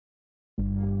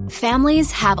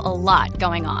Families have a lot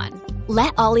going on.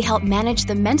 Let Ollie help manage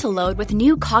the mental load with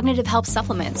new cognitive help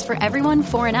supplements for everyone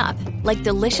 4 and up, like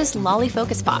delicious Lolly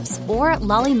Focus Pops or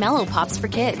Lolly Mellow Pops for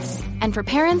kids. And for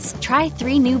parents, try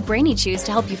 3 new Brainy Chews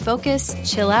to help you focus,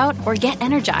 chill out, or get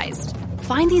energized.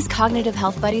 Find these cognitive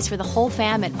health buddies for the whole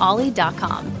fam at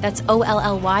ollie.com. That's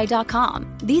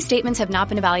OLLY.com. These statements have not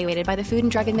been evaluated by the Food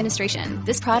and Drug Administration.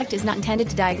 This product is not intended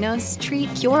to diagnose,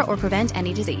 treat, cure, or prevent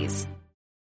any disease.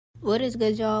 What is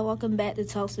good, y'all? Welcome back to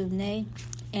Talks with Nay.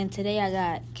 And today I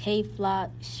got K-Flock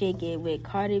Shake It with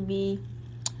Cardi B,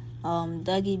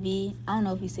 Dougie B. I don't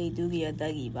know if you say Doogie or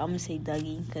Dougie, but I'm going to say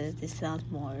Dougie because this sounds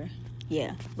more,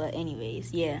 yeah. But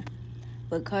anyways, yeah.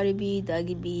 With Cardi B,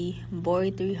 Dougie B, Bori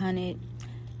 300,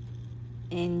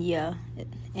 and yeah.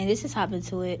 And this is hopping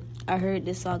to it. I heard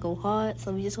this song go hard,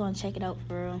 so we just going to check it out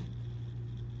for real.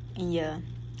 And yeah,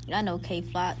 I know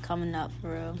K-Flock coming up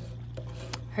for real.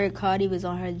 Heard Cardi was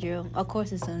on her drill. Of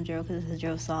course it's on drill because it's a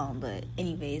drill song. But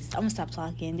anyways, I'm going to stop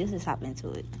talking. This is hopping into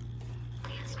it.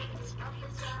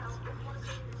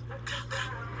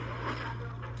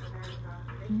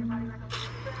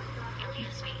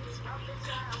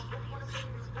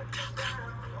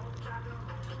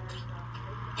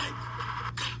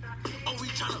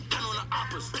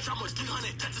 Bitch, I'm a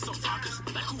 300, that's some flockers.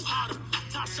 Like who hotter?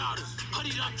 Top shotters.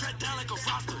 Hoodie up, dread down like a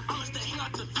roster. I'ma stay hang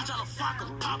out the beach, I'll fuck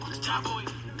 'em. Pop 'em, job boy.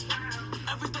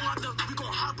 Everything out there, we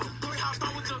gon' hop 'em. 3 house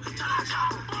down with the time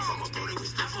chopper. Fuck my brody, we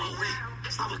spent for a week.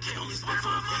 Slava K only spent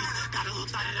for a feast. Got a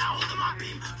little thotted out under my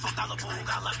beam. Fucked out the pool,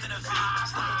 got left in the feet.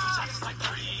 Slava 2 shots is like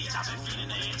 30 each. I've been feeding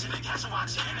the engine and catch a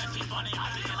watch and that feet funny.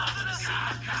 I've been left in the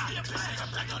scene. Nasty a bitch, nigga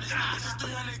back on his knees. This is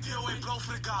 300 DOA blow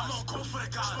for the guys. I'm on cold for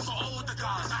the guys. I'm on with the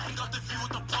guys. I hang up the view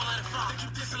with the pole at the front. They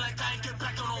keep dissing like I ain't get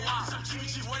back on the wall. Some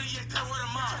GBG, what are you dead word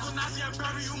of mine? Uncle Nazi and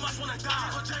Barry, you must wanna die.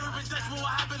 Uncle J ripping decks, but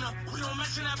what happened to? We don't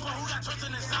mention that boy who got trust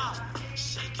in his eye.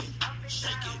 Shake it,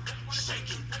 shake it,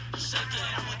 shake it, shake it.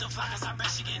 I'm with the flockers, I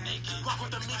bet she get naked. Walk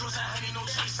with the Migos and honey, no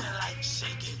chasing. Like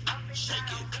shake it,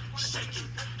 shake it, shake it,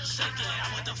 shake it.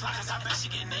 I'm with the flockers, I bet she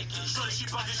get naked. Shorty, she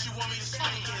bugging, she want me to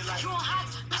spank it. Like you on hot,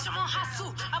 bitch, I'm on hot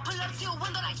too. I pull up to your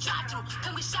window like drive through.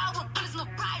 Come we shower with bullets, no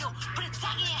bridle. Put a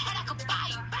tag in your head, I could buy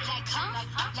you. Like huh?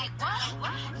 Like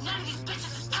what? None of these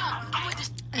bitches is tough. I'm with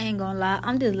this. I ain't gonna lie,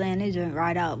 I'm just letting this joint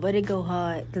right out, but it go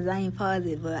hard, cause I ain't paused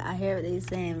it, but I hear what they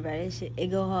saying, bro. This shit, it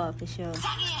go hard for sure.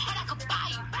 Tag in your head, I could buy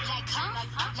you. Like huh?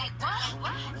 Like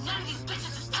what? None of these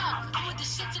bitches is tough. I'm with the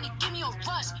shits and it give me a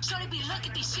rush. Shorty be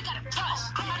looking, think she got a crush.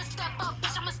 I'm about to step up,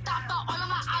 bitch, I'ma stop up. All of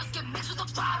my eyes get mixed with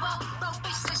a driver. Bro,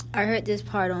 bitch says I heard this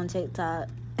part on TikTok.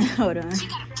 Hold on. she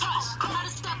got a crush. I'm about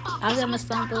to step up. I got my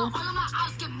stumble. All of my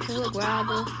eyes get mixed with a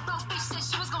grabber. Bro, bitch said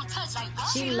she was gonna touch like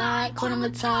She lied, caught him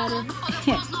retarded.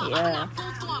 Yeah.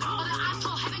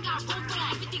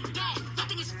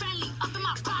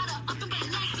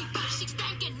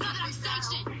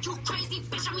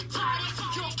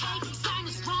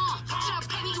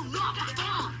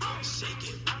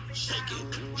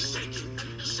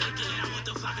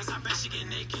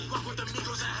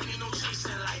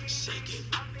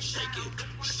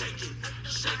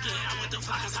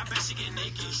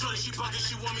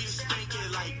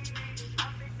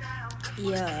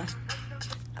 Yeah.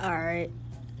 Alright.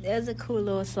 That's a cool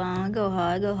little song. Go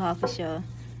hard for sure.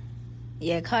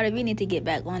 Yeah, Cardi B need to get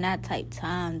back on that type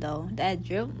time though. That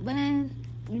drip, man,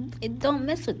 it don't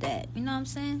mess with that. You know what I'm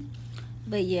saying?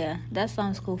 But yeah, that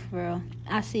song's cool for real.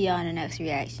 I'll see y'all in the next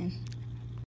reaction.